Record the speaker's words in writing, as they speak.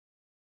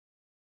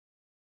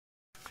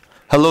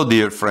Hello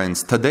dear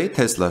friends, today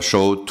Tesla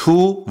showed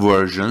two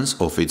versions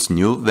of its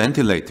new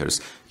ventilators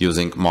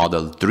using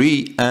Model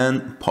 3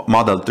 and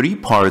Model 3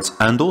 parts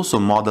and also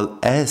Model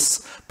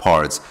S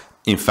parts.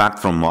 In fact,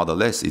 from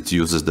Model S it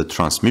uses the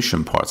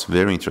transmission parts,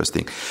 very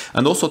interesting.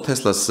 And also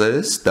Tesla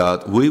says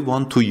that we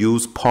want to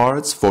use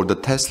parts for the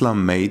Tesla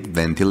made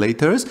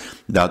ventilators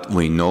that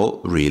we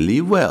know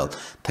really well.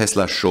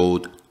 Tesla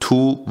showed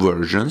two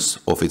versions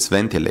of its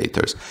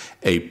ventilators,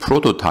 a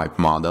prototype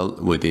model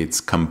with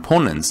its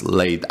components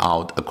laid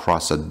out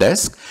across a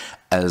desk,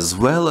 as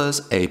well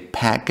as a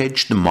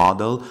packaged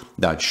model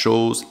that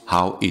shows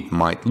how it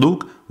might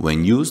look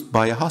when used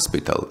by a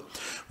hospital.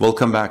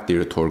 Welcome back,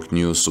 dear Torque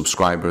News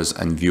subscribers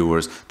and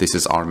viewers. This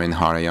is Armen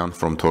Harayan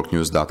from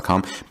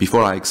TorqueNews.com.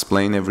 Before I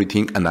explain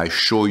everything and I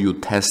show you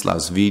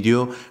Tesla's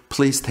video,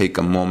 please take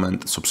a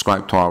moment,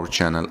 subscribe to our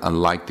channel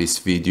and like this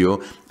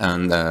video,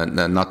 and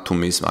not to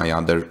miss my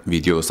other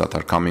videos that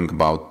are coming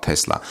about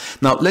Tesla.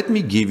 Now, let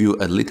me give you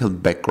a little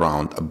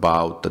background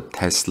about the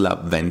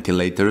Tesla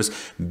ventilators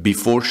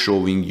before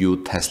showing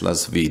you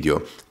Tesla's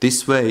video.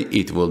 This way,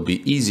 it will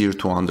be easier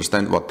to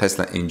understand what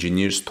Tesla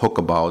engineers talk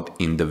about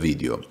in the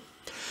video.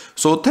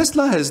 So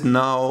Tesla has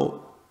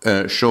now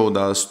showed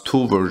us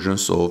two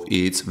versions of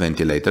its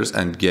ventilators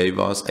and gave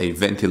us a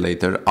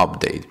ventilator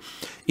update.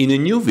 In a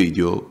new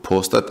video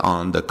posted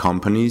on the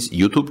company's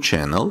YouTube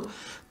channel,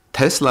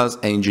 Tesla's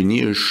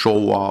engineers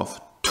show off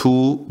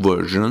two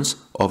versions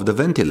of the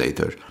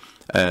ventilator.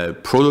 A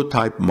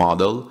prototype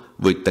model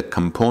with the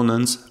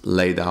components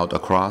laid out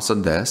across a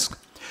desk,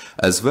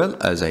 as well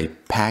as a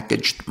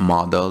packaged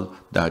model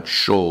that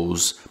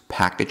shows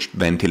packaged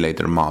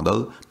ventilator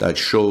model that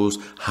shows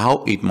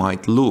how it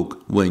might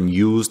look when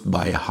used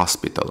by a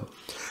hospital.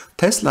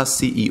 Tesla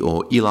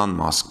CEO Elon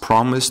Musk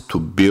promised to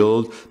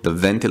build the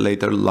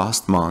ventilator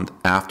last month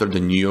after the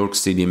New York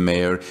City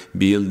Mayor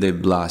Bill de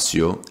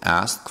Blasio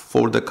asked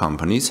for the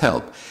company's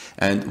help,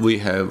 and we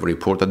have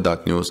reported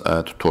that news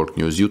at Torque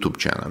News YouTube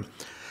channel.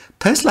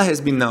 Tesla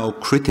has been now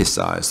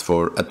criticized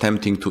for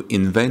attempting to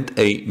invent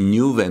a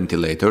new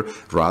ventilator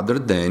rather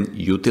than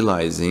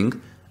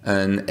utilizing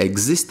an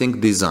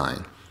existing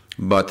design.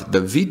 But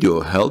the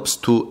video helps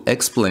to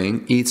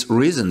explain its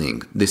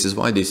reasoning. This is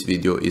why this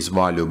video is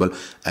valuable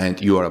and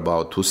you are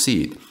about to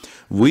see it.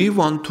 We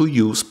want to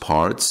use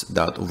parts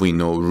that we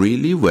know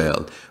really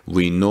well,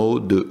 we know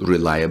the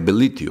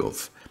reliability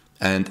of,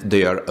 and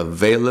they are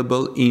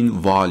available in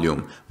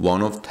volume,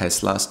 one of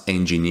Tesla's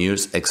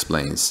engineers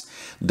explains.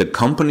 The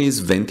company's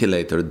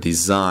ventilator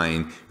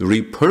design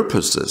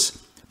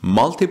repurposes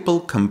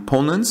multiple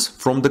components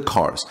from the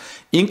cars,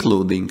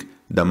 including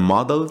the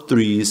Model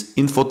 3's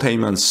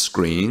infotainment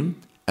screen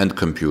and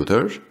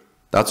computer.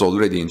 That's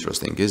already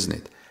interesting, isn't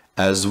it?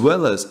 As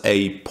well as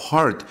a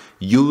part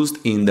used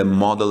in the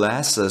Model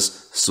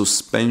S's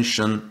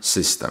suspension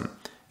system.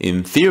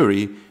 In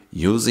theory,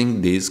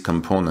 using these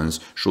components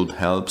should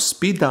help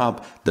speed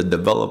up the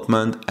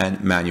development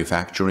and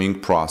manufacturing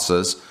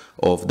process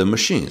of the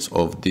machines,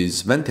 of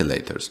these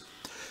ventilators.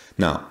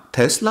 Now,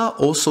 Tesla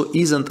also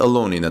isn't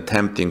alone in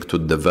attempting to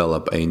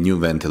develop a new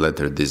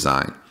ventilator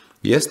design.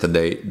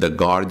 Yesterday, The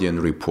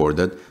Guardian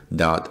reported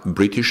that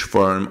British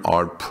firms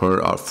are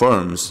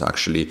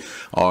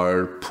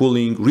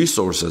pooling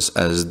resources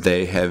as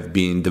they have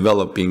been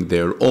developing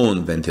their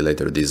own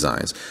ventilator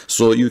designs.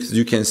 So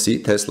you can see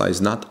Tesla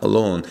is not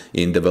alone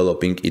in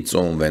developing its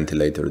own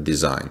ventilator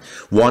design.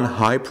 One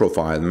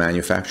high-profile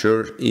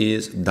manufacturer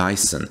is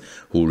Dyson,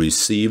 who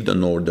received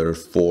an order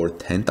for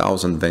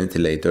 10,000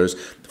 ventilators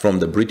from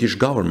the British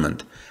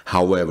government.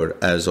 However,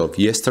 as of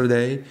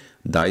yesterday,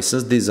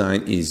 Dyson's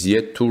design is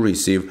yet to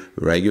receive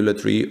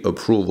regulatory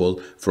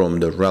approval from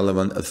the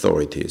relevant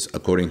authorities,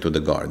 according to The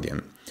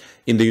Guardian.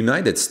 In the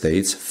United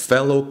States,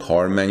 fellow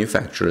car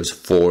manufacturers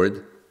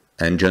Ford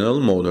and General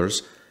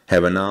Motors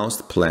have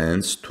announced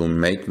plans to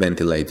make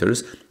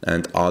ventilators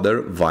and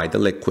other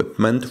vital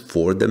equipment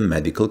for the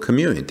medical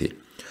community.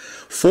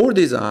 Ford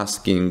is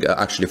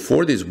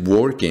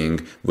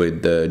working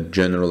with the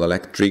General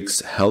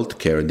Electric's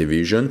healthcare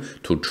division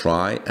to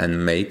try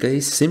and make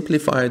a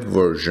simplified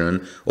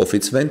version of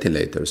its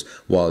ventilators,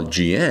 while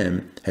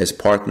GM has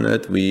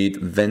partnered with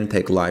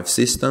Ventec Life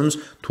Systems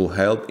to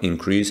help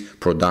increase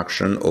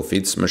production of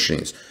its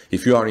machines.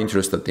 If you are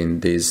interested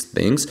in these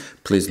things,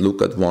 please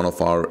look at one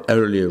of our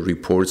earlier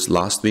reports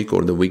last week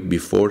or the week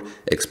before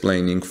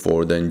explaining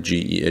Ford and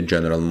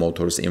General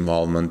Motors'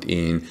 involvement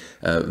in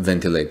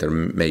ventilator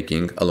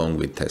making along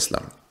with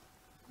Tesla.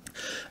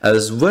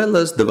 As well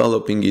as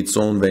developing its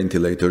own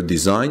ventilator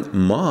design,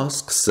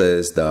 Musk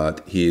says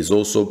that he is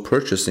also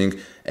purchasing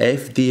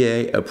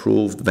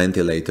FDA-approved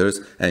ventilators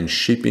and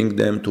shipping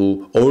them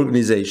to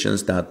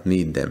organizations that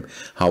need them.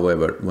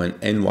 However, when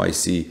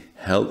NYC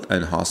Health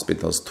and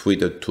Hospitals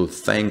tweeted to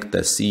thank the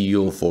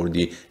CEO for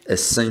the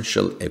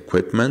essential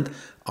equipment,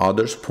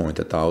 others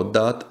pointed out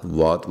that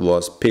what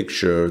was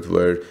pictured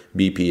were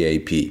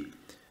BPAP,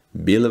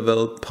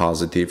 bilevel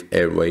positive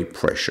airway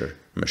pressure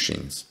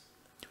machines,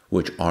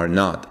 which are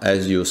not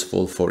as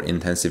useful for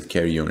intensive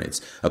care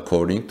units,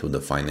 according to the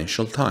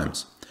Financial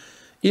Times.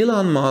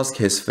 Elon Musk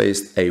has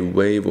faced a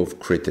wave of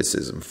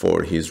criticism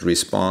for his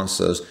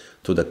responses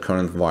to the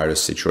current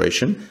virus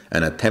situation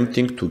and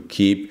attempting to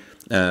keep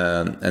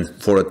Tesla's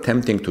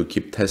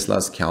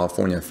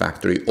California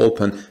factory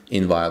open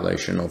in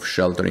violation of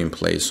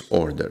shelter-in-place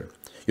order.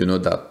 You know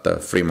that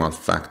the Fremont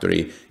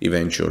factory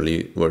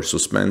eventually were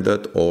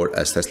suspended, or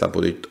as Tesla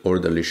put it,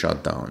 orderly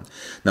shut down.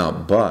 Now,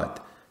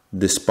 but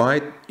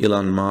despite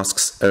Elon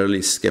Musk's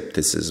early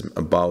skepticism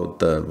about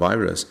the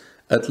virus,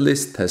 at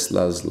least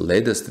Tesla's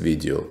latest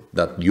video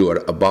that you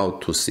are about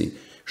to see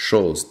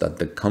shows that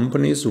the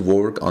company's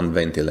work on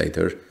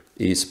ventilator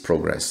is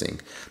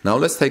progressing. Now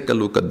let's take a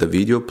look at the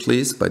video,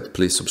 please. But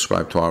please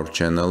subscribe to our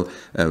channel,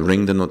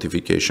 ring the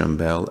notification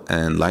bell,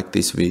 and like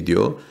this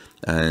video,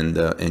 and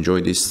enjoy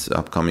this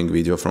upcoming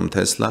video from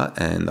Tesla.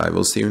 And I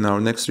will see you in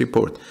our next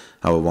report.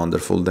 Have a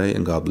wonderful day,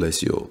 and God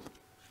bless you all.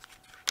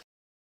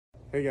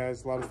 Hey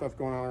guys, a lot of stuff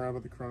going on around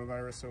with the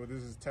coronavirus. So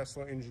this is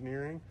Tesla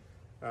Engineering.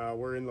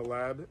 We're in the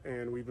lab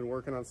and we've been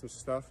working on some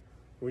stuff.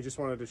 We just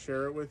wanted to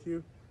share it with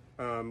you.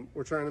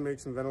 We're trying to make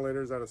some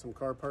ventilators out of some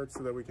car parts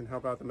so that we can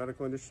help out the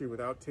medical industry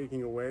without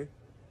taking away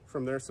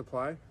from their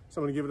supply. So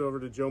I'm going to give it over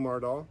to Joe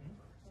Mardall,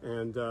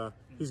 and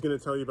he's going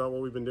to tell you about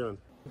what we've been doing.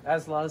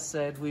 As Lars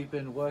said, we've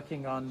been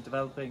working on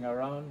developing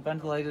our own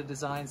ventilator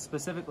design,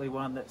 specifically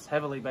one that's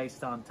heavily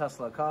based on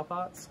Tesla car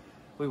parts.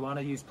 We want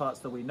to use parts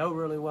that we know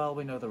really well,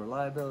 we know the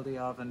reliability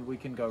of, and we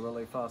can go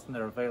really fast, and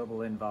they're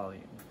available in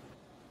volume.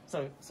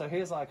 So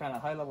here's our kind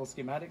of high-level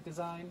schematic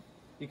design.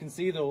 You can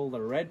see that all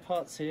the red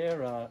parts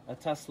here are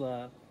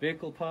Tesla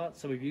vehicle parts,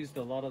 so we've used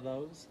a lot of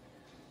those.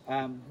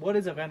 What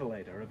is a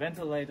ventilator? A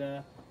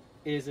ventilator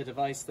is a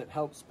device that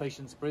helps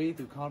patients breathe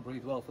who can't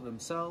breathe well for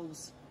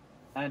themselves,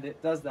 and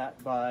it does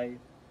that by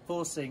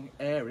forcing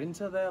air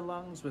into their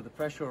lungs with a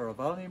pressure or a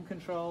volume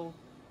control,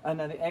 and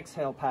then they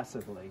exhale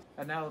passively.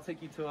 And now I'll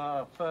take you to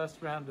our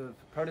first round of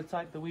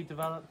prototype that we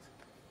developed,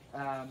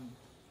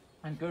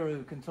 and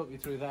Guru can talk you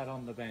through that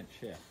on the bench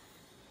here.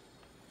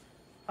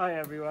 Hi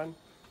everyone.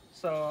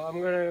 So I'm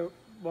going to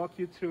walk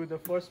you through the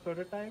first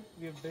prototype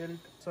we've built.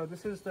 So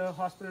this is the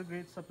hospital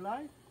grade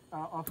supply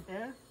of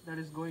air that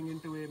is going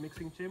into a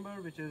mixing chamber,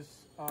 which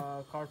is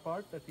a car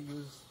part that we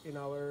use in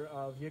our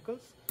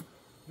vehicles.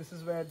 This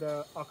is where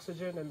the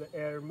oxygen and the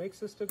air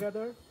mixes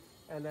together,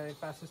 and then it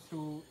passes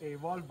through a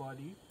valve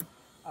body,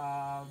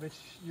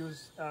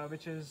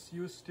 which is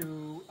used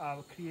to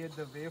create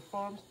the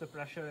waveforms, the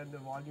pressure and the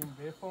volume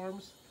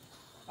waveforms.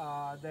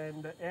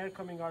 Then the air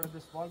coming out of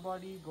this valve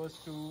body goes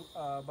to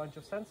a bunch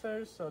of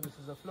sensors. So this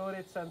is a flow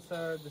rate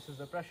sensor, this is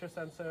a pressure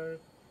sensor.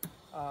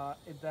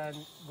 It then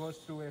goes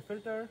through a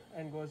filter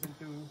and goes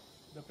into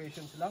the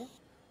patient's lung.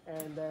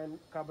 And then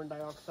carbon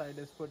dioxide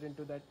is put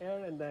into that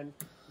air and then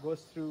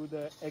goes through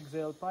the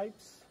exhale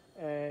pipes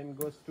and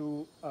goes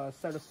to a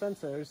set of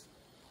sensors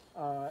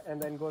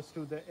and then goes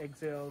through the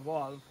exhale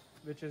valve,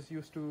 which is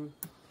used to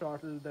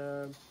throttle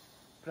the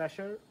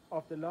pressure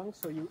of the lungs,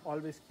 so you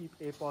always keep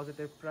a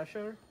positive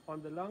pressure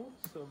on the lung,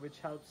 so which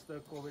helps the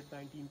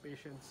COVID-19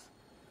 patients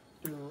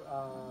to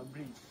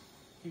breathe,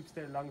 keeps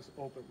their lungs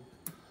open.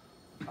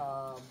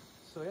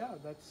 So yeah,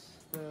 that's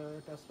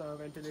the Tesla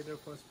ventilator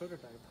first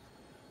prototype.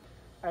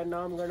 And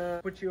now I'm gonna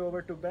put you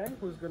over to Ben,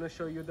 who's gonna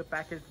show you the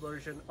packaged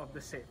version of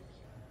the same.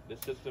 This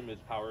system is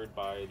powered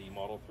by the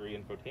Model 3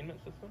 infotainment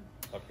system.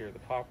 Up here at the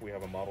top, we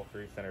have a Model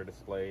 3 center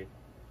display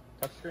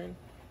touchscreen.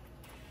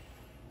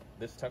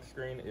 This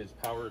touchscreen is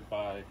powered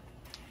by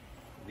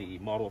the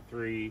Model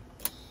 3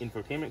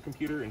 infotainment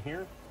computer in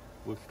here,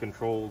 which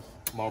controls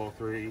Model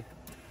 3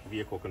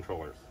 vehicle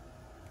controllers.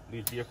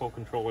 These vehicle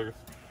controllers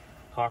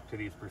talk to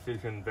these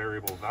precision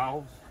variable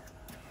valves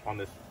on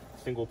this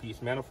single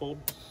piece manifold,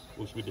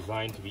 which we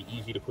designed to be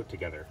easy to put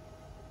together.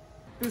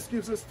 This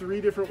gives us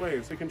 3 different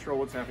ways to control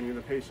what's happening to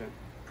the patient.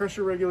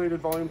 Pressure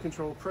regulated volume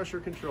control, pressure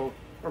control,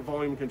 or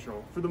volume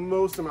control for the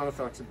most amount of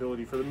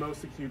flexibility for the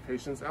most acute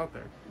patients out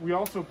there. We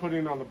also put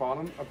in on the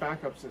bottom a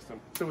backup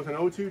system. So with an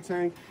O2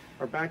 tank,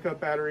 our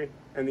backup battery,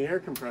 and the air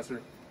compressor,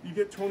 you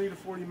get 20 to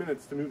 40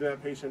 minutes to move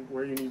that patient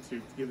where you need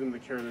to give them the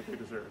care that they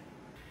deserve.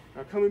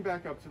 Now coming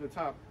back up to the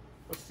top,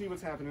 let's see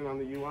what's happening on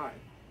the UI.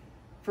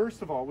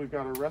 First of all, we've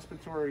got a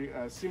respiratory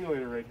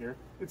simulator right here.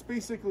 It's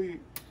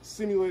basically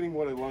simulating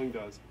what a lung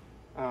does.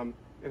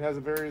 It has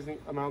various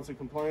amounts of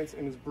compliance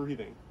and is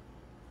breathing.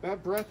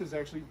 That breath is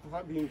actually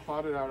being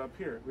plotted out up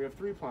here. We have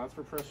 3 plots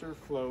for pressure,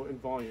 flow, and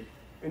volume.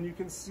 And you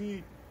can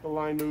see the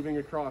line moving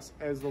across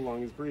as the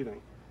lung is breathing.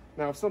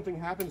 Now, if something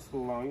happens to the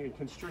lung and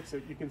constricts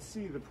it, you can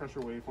see the pressure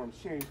waveforms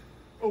change,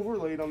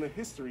 overlaid on the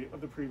history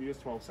of the previous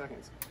 12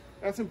 seconds.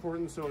 That's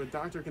important so a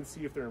doctor can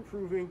see if they're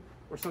improving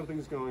or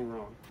something's going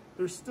wrong.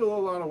 There's still a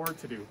lot of work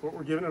to do, but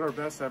we're giving it our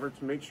best effort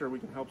to make sure we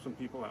can help some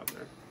people out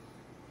there.